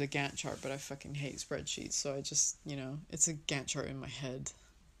can use a Gantt chart, but I fucking hate spreadsheets, so I just, it's a Gantt chart in my head.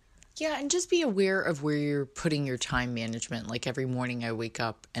 Yeah, and just be aware of where you're putting your time management. Like every morning I wake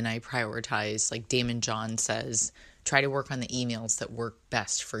up and I prioritize, like Damon John says, try to work on the emails that work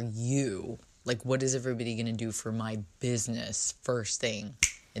best for you. Like, what is everybody going to do for my business first thing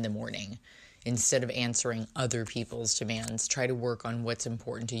in the morning? Instead of answering other people's demands, try to work on what's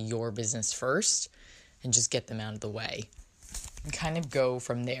important to your business first and just get them out of the way. And kind of go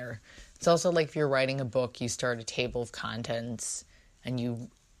from there. It's also like if you're writing a book, you start a table of contents and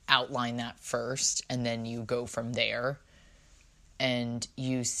you outline that first and then you go from there. And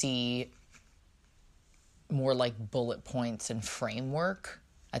you see more like bullet points and framework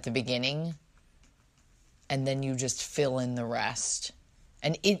at the beginning. And then you just fill in the rest.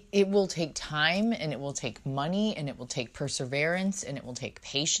 And it will take time, and it will take money, and it will take perseverance, and it will take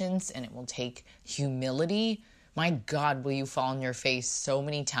patience, and it will take humility. My God, will you fall on your face so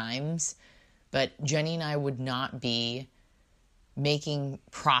many times? But Jenny and I would not be making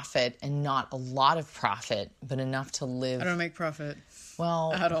profit, and not a lot of profit, but enough to live. I don't make profit.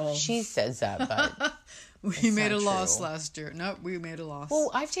 Well, at all. She says that, but... We made a loss last year. No, we made a loss.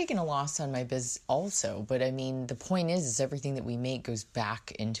 Well, I've taken a loss on my biz also, but I mean, the point is everything that we make goes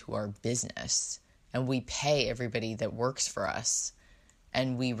back into our business, and we pay everybody that works for us,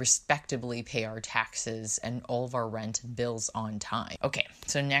 and we respectably pay our taxes and all of our rent and bills on time. Okay,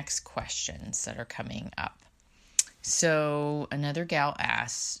 so next questions that are coming up. So another gal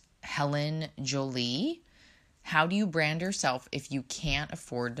asks, Helen Jolie, how do you brand yourself if you can't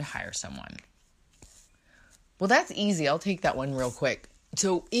afford to hire someone? Well, that's easy. I'll take that one real quick.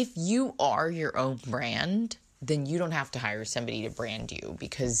 So if you are your own brand, then you don't have to hire somebody to brand you,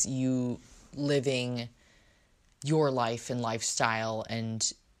 because you living your life and lifestyle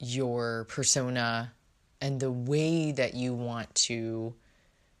and your persona and the way that you want to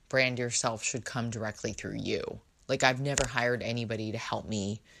brand yourself should come directly through you. Like, I've never hired anybody to help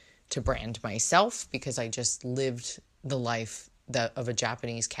me to brand myself, because I just lived the life of a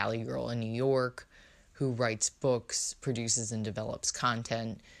Japanese Cali girl in New York who writes books, produces and develops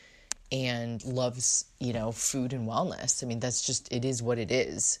content. and loves, food and wellness. I mean, that's just, it is what it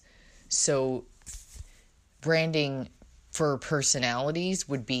is. So branding for personalities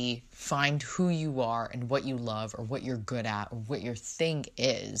would be find who you are and what you love or what you're good at or what your thing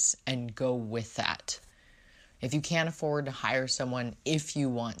is and go with that. If you can't afford to hire someone, if you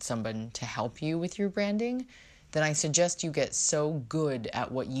want someone to help you with your branding, then I suggest you get so good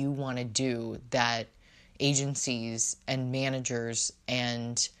at what you want to do that agencies and managers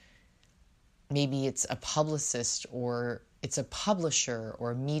and maybe it's a publicist or it's a publisher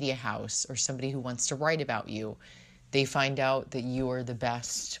or a media house or somebody who wants to write about you. They find out that you are the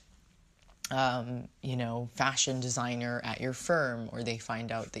best, fashion designer at your firm, or they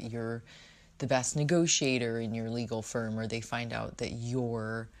find out that you're the best negotiator in your legal firm, or they find out that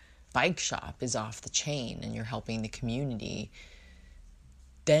your bike shop is off the chain and you're helping the community.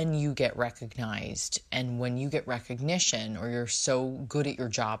 Then you get recognized. And when you get recognition, or you're so good at your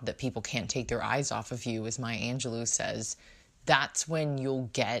job that people can't take their eyes off of you, as Maya Angelou says, that's when you'll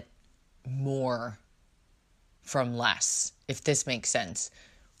get more from less, if this makes sense.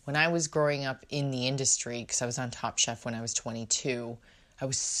 When I was growing up in the industry, because I was on Top Chef when I was 22, I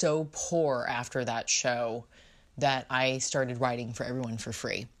was so poor after that show that I started writing for everyone for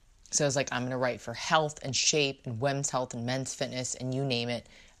free. So I was like, I'm going to write for health and shape and women's health and men's fitness and you name it.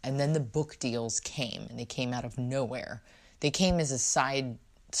 And then the book deals came, and they came out of nowhere. They came as a side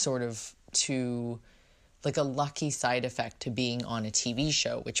sort of to like a lucky side effect to being on a TV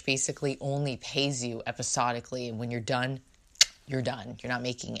show, which basically only pays you episodically. And when you're done, you're done. You're not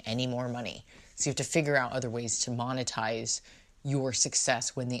making any more money. So you have to figure out other ways to monetize your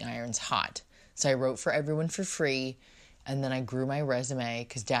success when the iron's hot. So I wrote for everyone for free. And then I grew my resume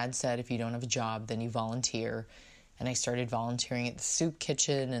because Dad said if you don't have a job, then you volunteer. And I started volunteering at the soup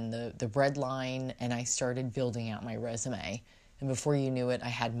kitchen and the bread line. And I started building out my resume. And before you knew it, I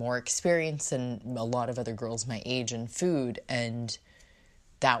had more experience than a lot of other girls my age in food. And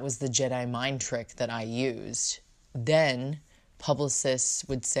that was the Jedi mind trick that I used. Then publicists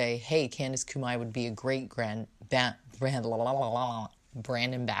would say, hey, Candice Kumai would be a great brand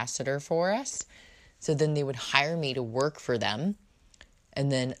ambassador for us. So then they would hire me to work for them.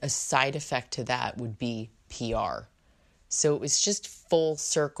 And then a side effect to that would be PR. So it was just full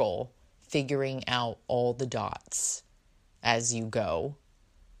circle, figuring out all the dots as you go.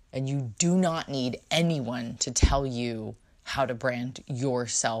 And you do not need anyone to tell you how to brand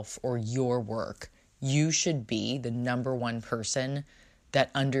yourself or your work. You should be the number one person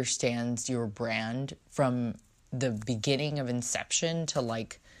that understands your brand from the beginning of inception to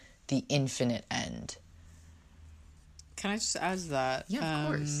like the infinite end. Can I just add to that? Yeah, of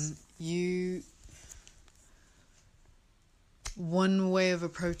course. One way of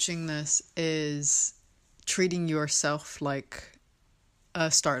approaching this is treating yourself like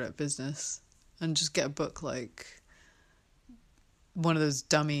a startup business, and just get a book like one of those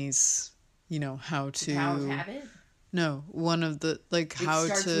dummies, how to... The Power of Habit? No, one of the, like, how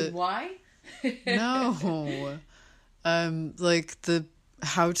to... It starts with why? No. Like the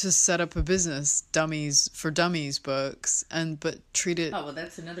how to set up a business, dummies for dummies books, but treat it... Oh, well,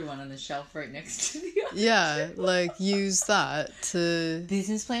 that's another one on the shelf right next to the other. Yeah, like use that to...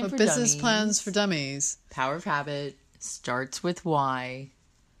 Business plan for business dummies. plans for dummies. Power of Habit starts with why.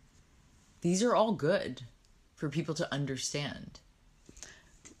 These are all good for people to understand.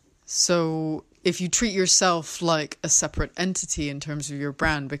 So if you treat yourself like a separate entity in terms of your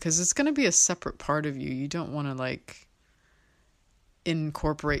brand, because it's going to be a separate part of you, you don't want to like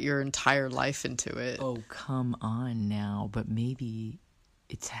incorporate your entire life into it. Oh, come on now. But maybe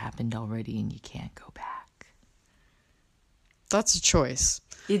it's happened already and you can't go back. That's a choice.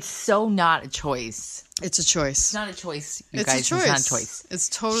 It's so not a choice. It's a choice. It's not a choice, you It's guys. a choice. It's not a choice. It's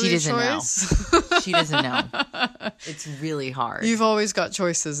totally a choice. Know. She doesn't know. It's really hard. You've always got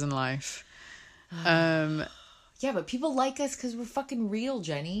choices in life. Yeah, but people like us because we're fucking real,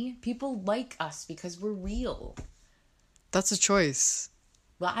 Jenny. People like us because we're real. That's a choice.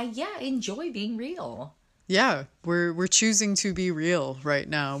 Well, I enjoy being real. Yeah, we're choosing to be real right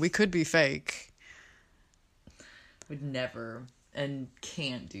now. We could be fake. Would never and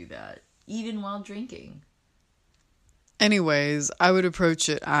can't do that, even while drinking. Anyways, I would approach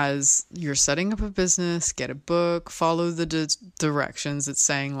it as you're setting up a business, get a book, follow the directions. It's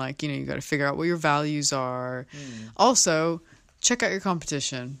saying like, you got to figure out what your values are. Also, check out your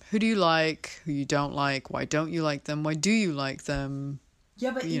competition. Who do you like? Who you don't like? Why don't you like them? Why do you like them? Yeah,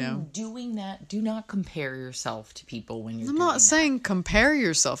 but in doing that, do not compare yourself to people when you're I'm doing not saying compare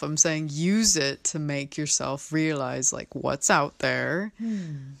yourself. I'm saying use it to make yourself realize like what's out there.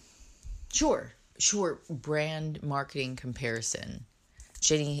 Sure. Brand marketing comparison.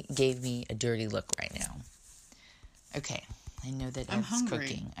 Jenny gave me a dirty look right now. Okay, I know that I'm Ed's hungry.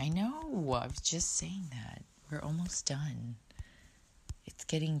 cooking. I know, I was just saying that. We're almost done. It's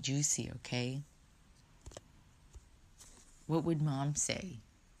getting juicy, okay? What would Mom say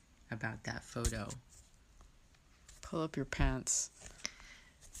about that photo? Pull up your pants.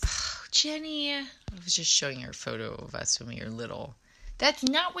 Oh, Jenny, I was just showing her a photo of us when we were little. That's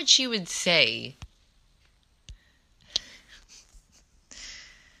not what she would say.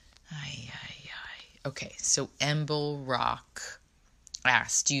 Okay, so Emble Rock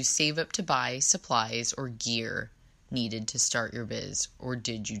asked, do you save up to buy supplies or gear needed to start your biz, or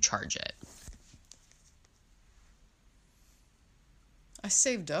did you charge it? I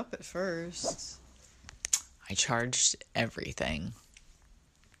saved up at first. I charged everything.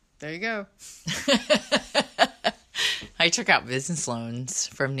 There you go. I took out business loans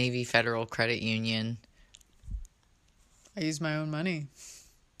from Navy Federal Credit Union. I used my own money.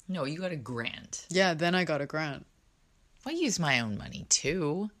 No, you got a grant. Yeah, then I got a grant. I use my own money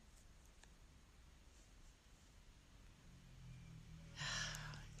too.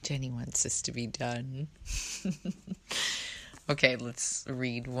 Jenny wants this to be done. Okay, let's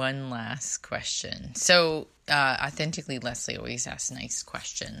read one last question. So, authentically, Leslie always asks nice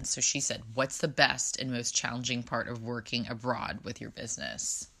questions. So she said, what's the best and most challenging part of working abroad with your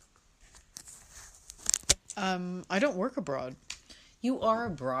business? I don't work abroad. You are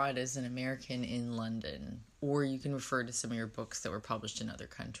abroad as an American in London, or you can refer to some of your books that were published in other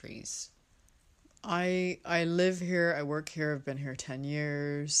countries. I live here, I work here, I've been here 10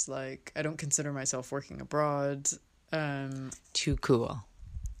 years. Like, I don't consider myself working abroad. Too cool.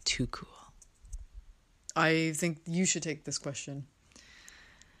 Too cool. I think you should take this question.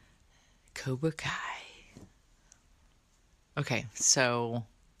 Cobra Kai. Okay, so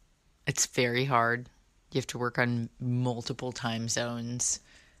it's very hard. You have to work on multiple time zones.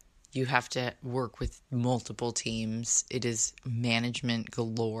 You have to work with multiple teams. It is management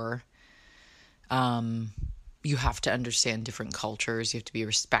galore. You have to understand different cultures. You have to be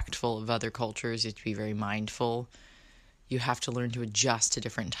respectful of other cultures. You have to be very mindful. You have to learn to adjust to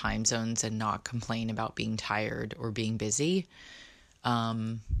different time zones and not complain about being tired or being busy.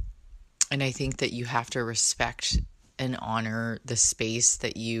 And I think that you have to respect and honor the space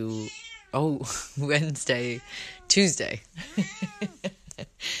that you... Oh, Tuesday.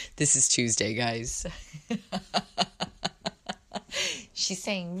 This is Tuesday, guys. She's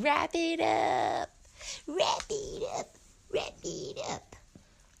saying, wrap it up. Wrap it up. Wrap it up.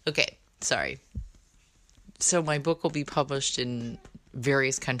 Okay, sorry. So my book will be published in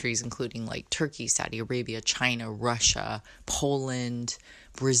various countries, including like Turkey, Saudi Arabia, China, Russia, Poland,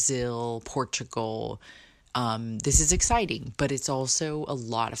 Brazil, Portugal. This is exciting, but it's also a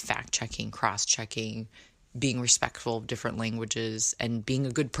lot of fact-checking, cross-checking, being respectful of different languages, and being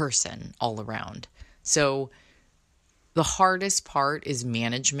a good person all around. So the hardest part is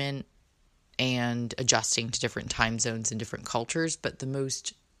management and adjusting to different time zones and different cultures, but the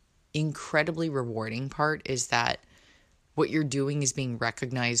most incredibly rewarding part is that what you're doing is being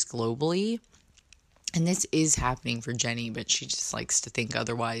recognized globally. And this is happening for Jenny, but she just likes to think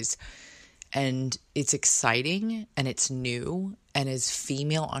otherwise. And it's exciting and it's new. And as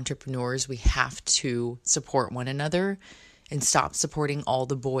female entrepreneurs, we have to support one another and stop supporting all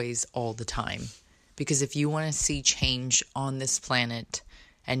the boys all the time. Because if you want to see change on this planet,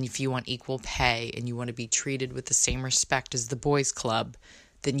 and if you want equal pay and you want to be treated with the same respect as the boys club,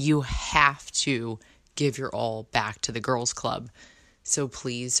 then you have to give your all back to the girls club. So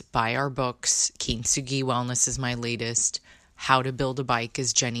please buy our books. Kintsugi Wellness is my latest. How to Build a Bike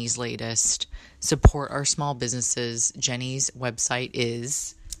is Jenny's latest. Support our small businesses. Jenny's website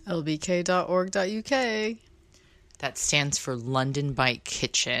is lbk.org.uk. That stands for London Bike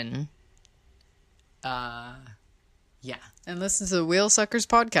Kitchen. Yeah. And listen to the Wheel Suckers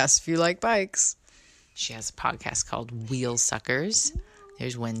podcast if you like bikes. She has a podcast called Wheel Suckers.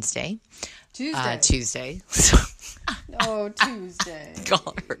 There's Wednesday. Tuesday. Oh, Tuesday.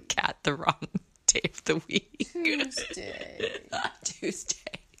 Call her cat the wrong day of the week. Tuesday.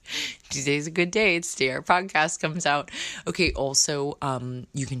 Tuesday's a good day. It's the day our podcast comes out. Okay, also,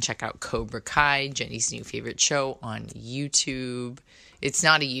 you can check out Cobra Kai, Jenny's new favorite show, on YouTube. It's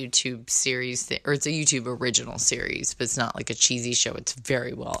not a YouTube series, or it's a YouTube original series, but it's not like a cheesy show. It's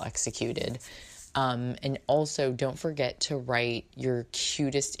very well executed. And also, don't forget to write your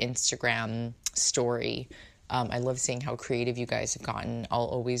cutest Instagram story. I love seeing how creative you guys have gotten. I'll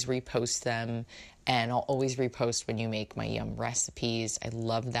always repost them, and I'll always repost when you make my yum recipes. I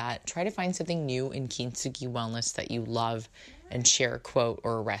love that. Try to find something new in Kintsugi Wellness that you love and share a quote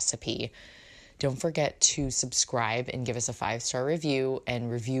or a recipe. Don't forget to subscribe and give us a 5-star review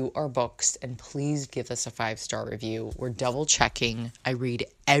and review our books. And please give us a 5-star review. We're double checking. I read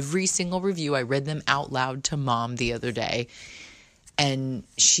every single review. I read them out loud to Mom the other day. And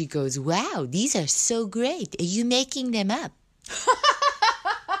she goes, wow, these are so great. Are you making them up?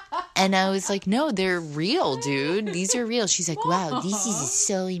 And I was like, no, they're real, dude. These are real. She's like, wow, this is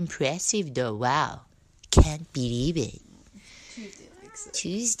so impressive, though. Wow. Can't believe it.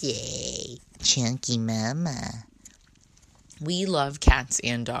 Tuesday. Chunky mama. We love cats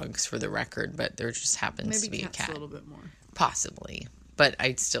and dogs, for the record, but there just happens to be a cat. A little bit more. Possibly. But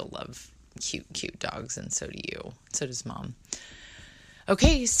I still love cute dogs, and so do you. So does Mom.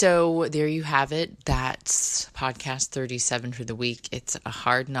 Okay, so there you have it. That's podcast 37 for the week. It's a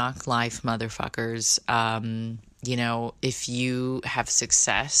hard knock life, motherfuckers. You know, if you have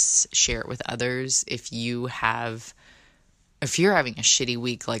success, share it with others. If you're having a shitty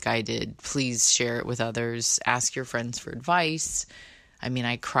week like I did, please share it with others. Ask your friends for advice. I mean,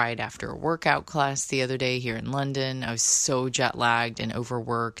 I cried after a workout class the other day here in London. I was so jet lagged and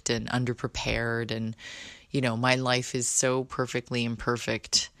overworked and underprepared, and you know, my life is so perfectly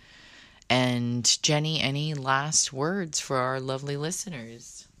imperfect. And Jenny, any last words for our lovely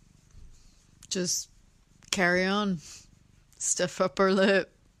listeners? Just carry on. Stiff upper lip.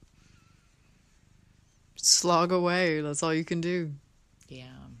 Slog away. That's all you can do. Yeah.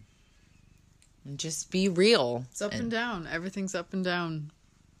 And just be real. It's up and down. Everything's up and down.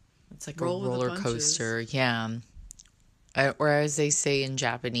 It's like a roller coaster. Yeah. Or as they say in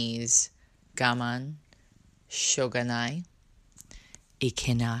Japanese, gaman, shoganai. It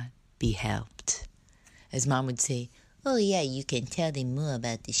cannot be helped. As Mom would say, oh yeah, you can tell them more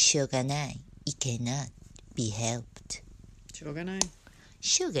about the shoganai. It cannot be helped. Shoganai.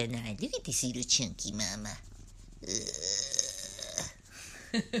 Shoganai. Look at this little chunky mama.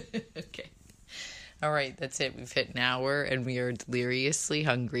 Okay. All right, that's it. We've hit an hour and we are deliriously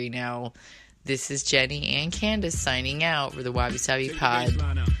hungry now. This is Jenny and Candace signing out for the Wabi Sabi Pod.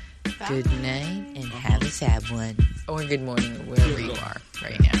 Good night and have a fab one. Or good morning, wherever you are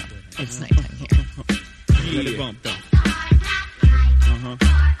right now. It's nighttime here. Let it bump, though.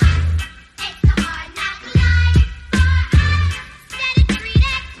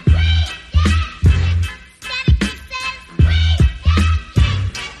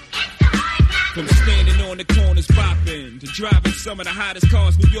 From standing on the corners popping to driving some of the hottest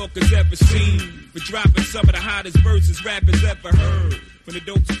cars New Yorkers ever seen, for dropping some of the hottest verses rappers ever heard, from the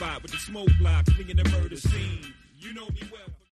dope spot with the smoke block, bringing the murder scene. You know me well.